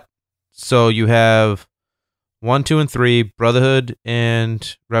so you have 1, 2, and 3, Brotherhood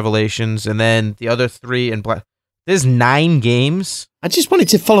and Revelations, and then the other 3 in Black. There's 9 games. I just wanted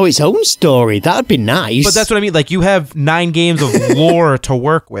to follow its own story. That'd be nice. But that's what I mean. Like, you have 9 games of lore to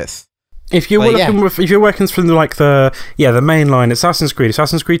work with. If you're if you're working from the main line, Assassin's Creed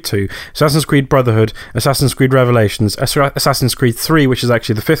 2, Assassin's Creed Brotherhood, Assassin's Creed Revelations, Assassin's Creed 3, which is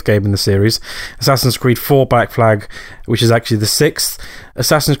actually the 5th game in the series, Assassin's Creed 4 Black Flag, which is actually the 6th,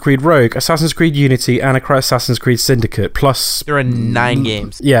 Assassin's Creed Rogue, Assassin's Creed Unity, and Assassin's Creed Syndicate. Plus, there are 9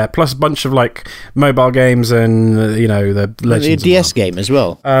 games. Yeah, plus a bunch of like mobile games and the Legends. The DS game as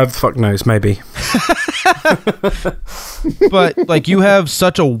well. Fuck knows, maybe. But like, you have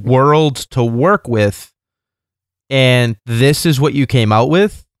such a world to work with, and this is what you came out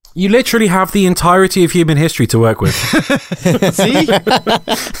with. You literally have the entirety of human history to work with. See?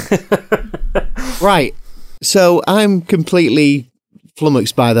 Right. So I'm completely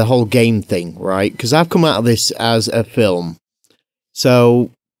flummoxed by the whole game thing, right? Because I've come out of this as a film.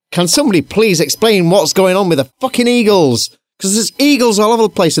 So can somebody please explain what's going on with the fucking eagles? Because there's eagles all over the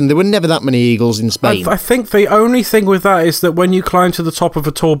place, and there were never that many eagles in Spain. I think the only thing with that is that when you climb to the top of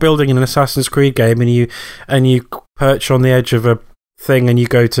a tall building in an Assassin's Creed game, and you perch on the edge of a thing, and you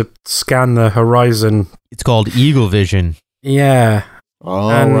go to scan the horizon. It's called Eagle Vision. Yeah. Oh,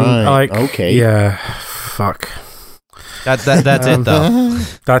 and right. Okay. Yeah. Fuck. That's it though.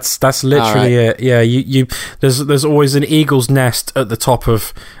 That's literally it. Yeah. There's always an eagle's nest at the top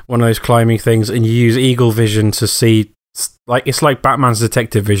of one of those climbing things, and you use eagle vision to see. It's like Batman's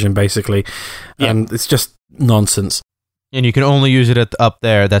detective vision, basically. And it's just nonsense. And you can only use it up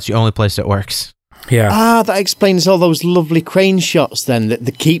there. That's the only place it works. Yeah. That explains all those lovely crane shots then that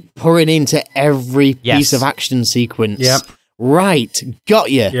they keep pouring into every piece of action sequence. Yep. Right.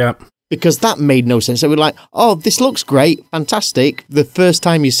 Got you. Yep. Because that made no sense. They were like, oh, this looks great, fantastic, the first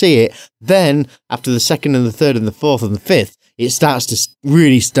time you see it. Then, after the second and the third and the fourth and the fifth, it starts to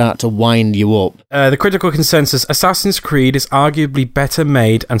really start to wind you up. The critical consensus, Assassin's Creed is arguably better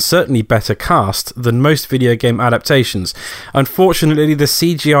made and certainly better cast than most video game adaptations. Unfortunately, the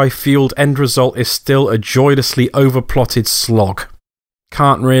CGI-fueled end result is still a joylessly overplotted slog.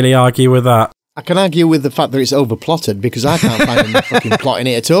 Can't really argue with that. I can argue with the fact that it's overplotted because I can't find any fucking plot in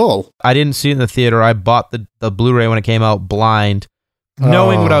it at all. I didn't see it in the theater. I bought the Blu-ray when it came out blind,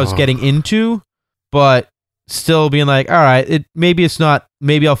 knowing what I was getting into, but still being like, all right, maybe it's not,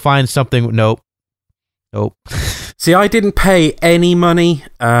 maybe I'll find something. Nope. See, I didn't pay any money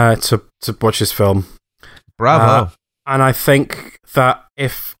to watch this film. Bravo. And I think that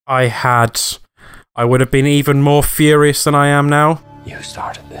if I had, I would have been even more furious than I am now. You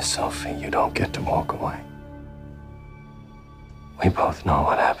started this, Sophie. You don't get to walk away. We both know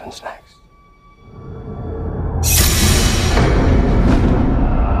what happens next.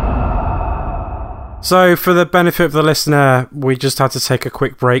 So, for the benefit of the listener, we just had to take a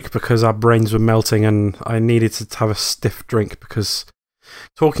quick break because our brains were melting and I needed to have a stiff drink because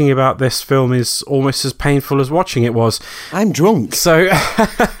talking about this film is almost as painful as watching it was. I'm drunk. So,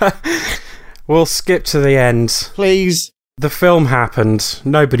 we'll skip to the end. Please. The film happened.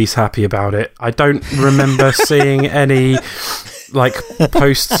 Nobody's happy about it. I don't remember seeing any,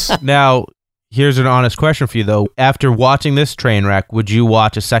 posts. Now, here's an honest question for you, though. After watching this train wreck, would you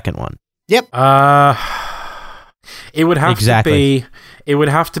watch a second one? Yep. It would have to Exactly. be. It would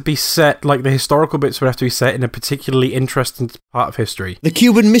have to be set, the historical bits would have to be set in a particularly interesting part of history. The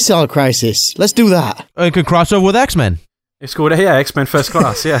Cuban Missile Crisis. Let's do that. It could cross over with X-Men. It's called, X-Men First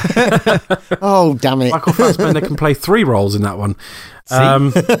Class, yeah. Oh, damn it. Michael Fassbender can play 3 roles in that one.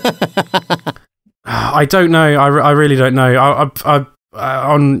 I don't know. I really don't know.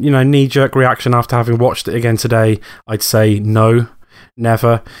 On knee-jerk reaction after having watched it again today, I'd say no.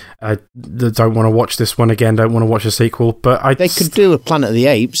 Never. I don't want to watch this one again. Don't want to watch a sequel. But they could do a Planet of the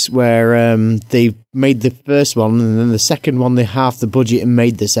Apes where they made the first one, and then the second one they halved the budget and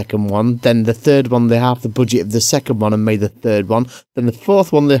made the second one. Then the third one they halved the budget of the second one and made the third one. Then the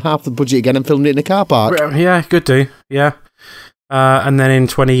fourth one they halved the budget again and filmed it in a car park. Yeah, could do. Yeah. And then in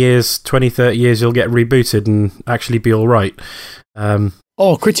 20 years, 20, 30 years, you'll get rebooted and actually be all right.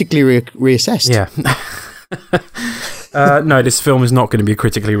 Or critically reassessed. Yeah. No, this film is not going to be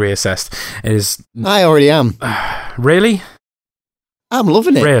critically reassessed. It is. I already am. Really? I'm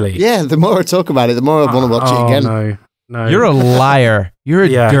loving it. Really? Yeah, the more I talk about it, the more I want to watch it again. No. You're a liar. You're a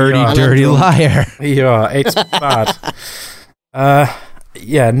dirty liar. You are. It's bad.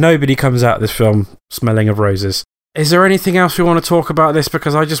 Nobody comes out of this film smelling of roses. Is there anything else we want to talk about this?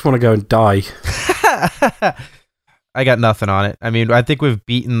 Because I just want to go and die. I got nothing on it. I mean, I think we've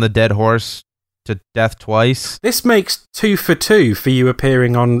beaten the dead horse to death twice. This makes 2 for 2 for you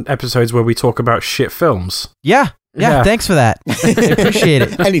appearing on episodes where we talk about shit films. Yeah, thanks for that. I appreciate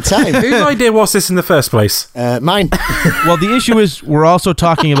it. Anytime. Whose idea was this in the first place? Mine. Well, the issue is we're also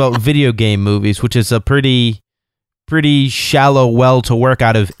talking about video game movies, which is a pretty shallow well to work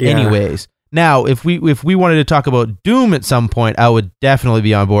out of anyways. Now, if we wanted to talk about Doom at some point, I would definitely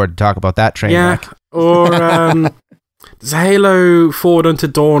be on board to talk about that train wreck. Or does Halo Forward Unto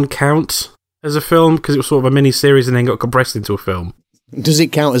Dawn count as a film? Because it was sort of a mini-series and then got compressed into a film. Does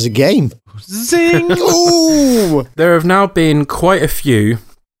it count as a game? Zing! Ooh! There have now been quite a few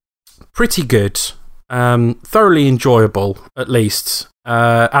pretty good, thoroughly enjoyable, at least,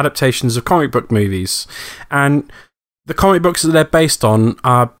 adaptations of comic book movies. And the comic books that they're based on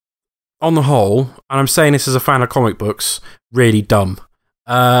are, on the whole, and I'm saying this as a fan of comic books, really dumb.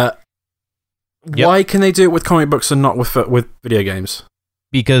 Why can they do it with comic books and not with video games?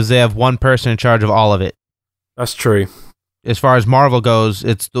 Because they have one person in charge of all of it. That's true. As far as Marvel goes,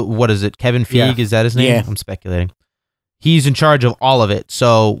 it's what is it? Kevin Feige, is that his name? Yeah. I'm speculating. He's in charge of all of it.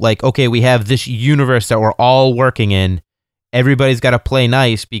 So, okay, we have this universe that we're all working in. Everybody's got to play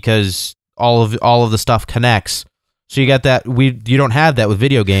nice because all of the stuff connects. So you got that. You don't have that with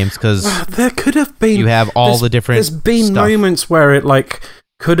video games because there could have been. You have all the different. There's been stuff. moments where it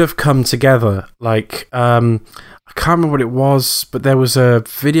could have come together. I can't remember what it was, but there was a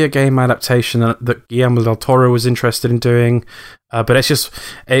video game adaptation that Guillermo del Toro was interested in doing. But it's just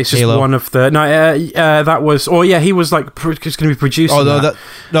Halo. one of the that was. Oh yeah, he was just going to be producing. Oh that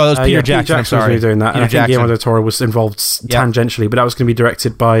was Peter Peter Jackson. I'm was sorry, going to be doing that. And I think Guillermo del Toro was involved tangentially, but that was going to be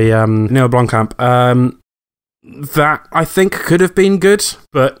directed by Neil Blomkamp. That I think could have been good,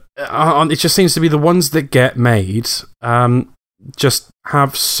 but it just seems to be the ones that get made just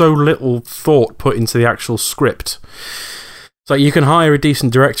have so little thought put into the actual script. It's like you can hire a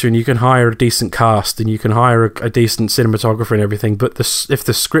decent director and you can hire a decent cast and you can hire a decent cinematographer and everything, but if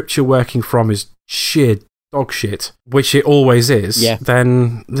the script you're working from is sheer dog shit, which it always is,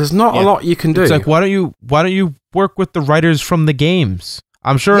 then there's not a lot you can do. It's like why don't you work with the writers from the games?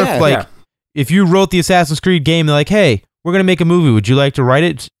 I'm sure if you wrote the Assassin's Creed game, they're like, hey, we're going to make a movie. Would you like to write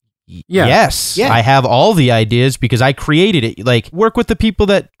it? Yes. Yeah. I have all the ideas because I created it. Work with the people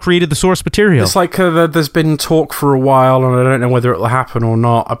that created the source material. It's like there's been talk for a while, and I don't know whether it'll happen or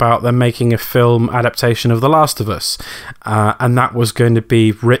not, about them making a film adaptation of The Last of Us. And that was going to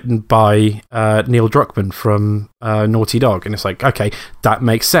be written by Neil Druckmann from Naughty Dog. And it's like, okay, that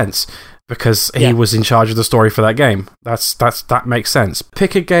makes sense. Because he was in charge of the story for that game. That makes sense.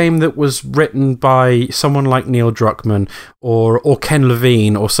 Pick a game that was written by someone like Neil Druckmann or Ken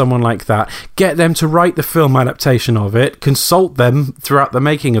Levine or someone like that. Get them to write the film adaptation of it. Consult them throughout the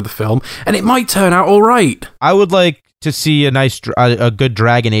making of the film, and it might turn out all right. I would like to see a good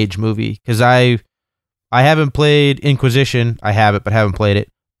Dragon Age movie, because I haven't played Inquisition. I have it, but haven't played it.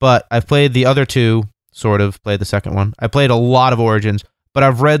 But I've played the other two, sort of played the second one. I played a lot of Origins, but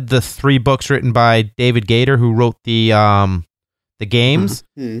I've read the 3 books written by David Gator, who wrote the games.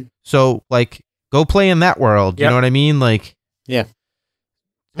 Mm-hmm. So like, go play in that world. You know what I mean? Like, yeah.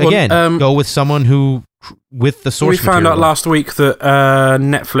 Again, go with someone who with the source. We found material. out last week that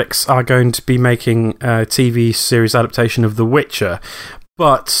Netflix are going to be making a TV series adaptation of The Witcher,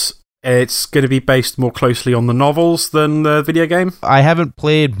 but it's going to be based more closely on the novels than the video game. I haven't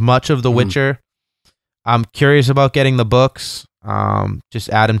played much of The Witcher. I'm curious about getting the books. Just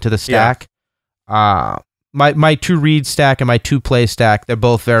add them to the stack. My 2 read stack and my 2 play stack, they're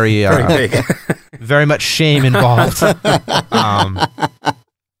both very big. very much shame involved.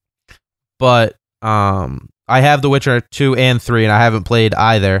 But I have The Witcher 2 and 3, and I haven't played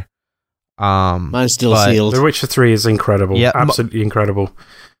either. Mine's still sealed. The Witcher 3 is incredible. Yeah, absolutely incredible.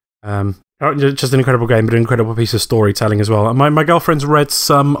 Just an incredible game, but an incredible piece of storytelling as well. And my girlfriend's read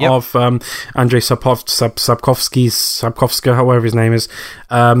some of Andrei Sapkowski, however his name is,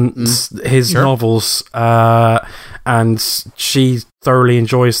 his novels, and she thoroughly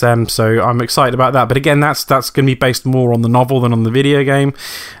enjoys them. So I'm excited about that. But again, that's going to be based more on the novel than on the video game.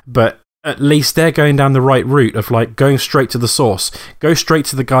 But at least they're going down the right route of like going straight to the source, go straight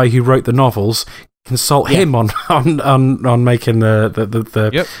to the guy who wrote the novels. Consult him on making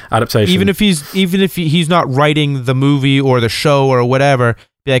the adaptation. Even if he's not writing the movie or the show or whatever,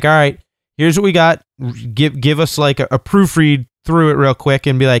 be like, all right, here's what we got. Give us like a proofread through it real quick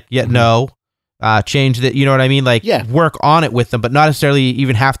and be like, change that. You know what I mean? Like, work on it with them, but not necessarily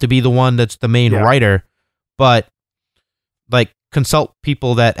even have to be the one that's the main writer, but like consult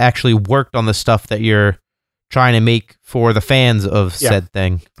people that actually worked on the stuff that you're trying to make for the fans of said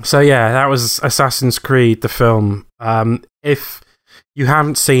thing. So that was Assassin's Creed, the film. If you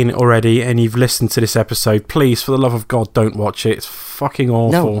haven't seen it already and you've listened to this episode, please, for the love of God, don't watch it. It's fucking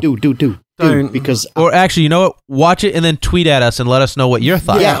awful. No, do. Don't. Because or actually, you know what? Watch it and then tweet at us and let us know what your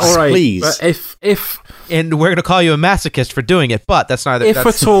thoughts. Yes, all right. please. But if and we're gonna call you a masochist for doing it, but that's neither. If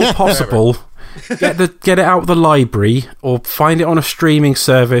at all possible, get it out of the library or find it on a streaming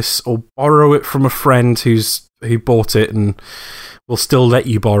service or borrow it from a friend who bought it and will still let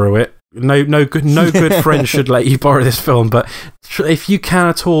you borrow it. No good friend should let you borrow this film, but if you can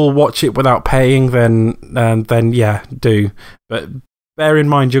at all watch it without paying, then do. But bear in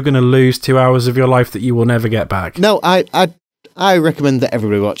mind, you're going to lose 2 hours of your life that you will never get back. No, I recommend that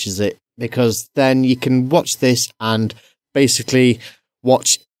everybody watches it, because then you can watch this and basically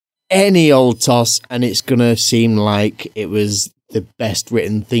watch any old toss, and it's going to seem like it was the best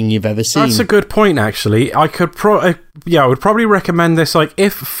written thing you've ever seen. That's a good point, actually. I would probably recommend this, like,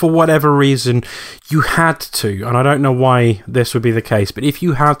 if for whatever reason you had to, and I don't know why this would be the case, but if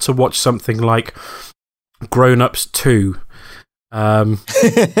you had to watch something like Grown Ups 2, or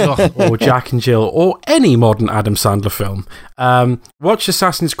Jack and Jill, or any modern Adam Sandler film, watch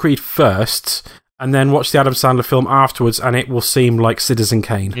Assassin's Creed first, and then watch the Adam Sandler film afterwards, and it will seem like Citizen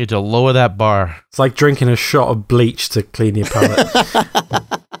Kane. You need to lower that bar. It's like drinking a shot of bleach to clean your palate.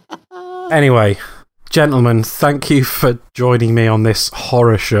 Anyway, gentlemen, thank you for joining me on this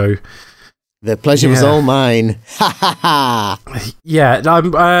horror show. The pleasure was all mine. Ha ha ha! Yeah,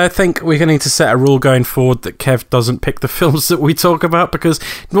 I think we're going to need to set a rule going forward that Kev doesn't pick the films that we talk about, because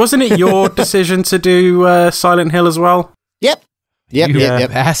wasn't it your decision to do Silent Hill as well? Yep. You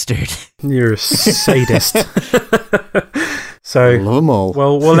bastard. You're a sadist. So, I love them all.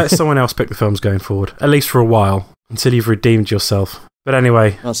 Well, we'll let someone else pick the films going forward, at least for a while, until you've redeemed yourself. But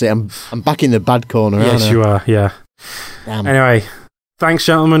anyway. That's it. I'm back in the bad corner, yes, you are, yeah. Damn. Anyway, thanks,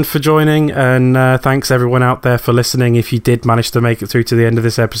 gentlemen, for joining, and thanks, everyone out there, for listening, if you did manage to make it through to the end of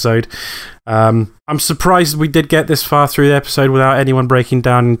this episode. I'm surprised we did get this far through the episode without anyone breaking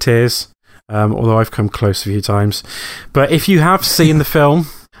down in tears. Although I've come close a few times. But if you have seen the film,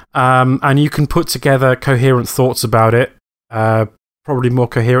 and you can put together coherent thoughts about it, probably more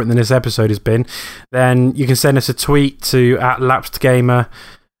coherent than this episode has been, then you can send us a tweet to @LapsedGamer,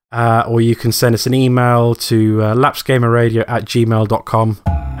 or you can send us an email to lapsedgamerradio@gmail.com,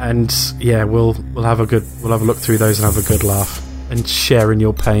 and we'll have a look through those and have a good laugh and share in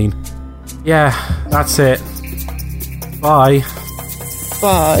your pain. Yeah, that's it. Bye.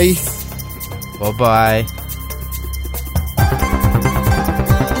 Bye. Bye-bye.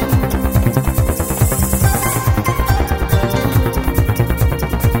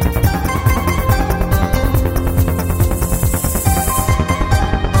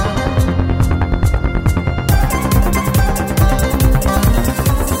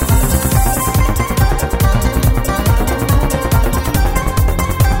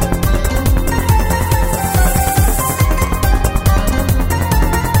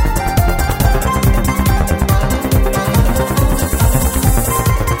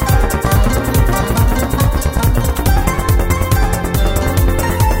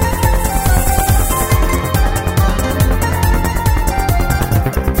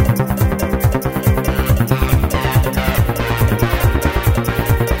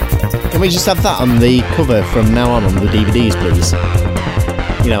 Can we just have that on the cover from now on the DVDs, please?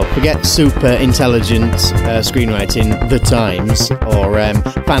 You know, forget super intelligent screenwriting, The Times, or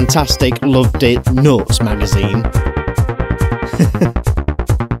fantastic, loved it, Nuts magazine.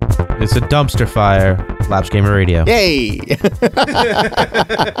 It's a dumpster fire. Lapsed Gamer Radio. Yay!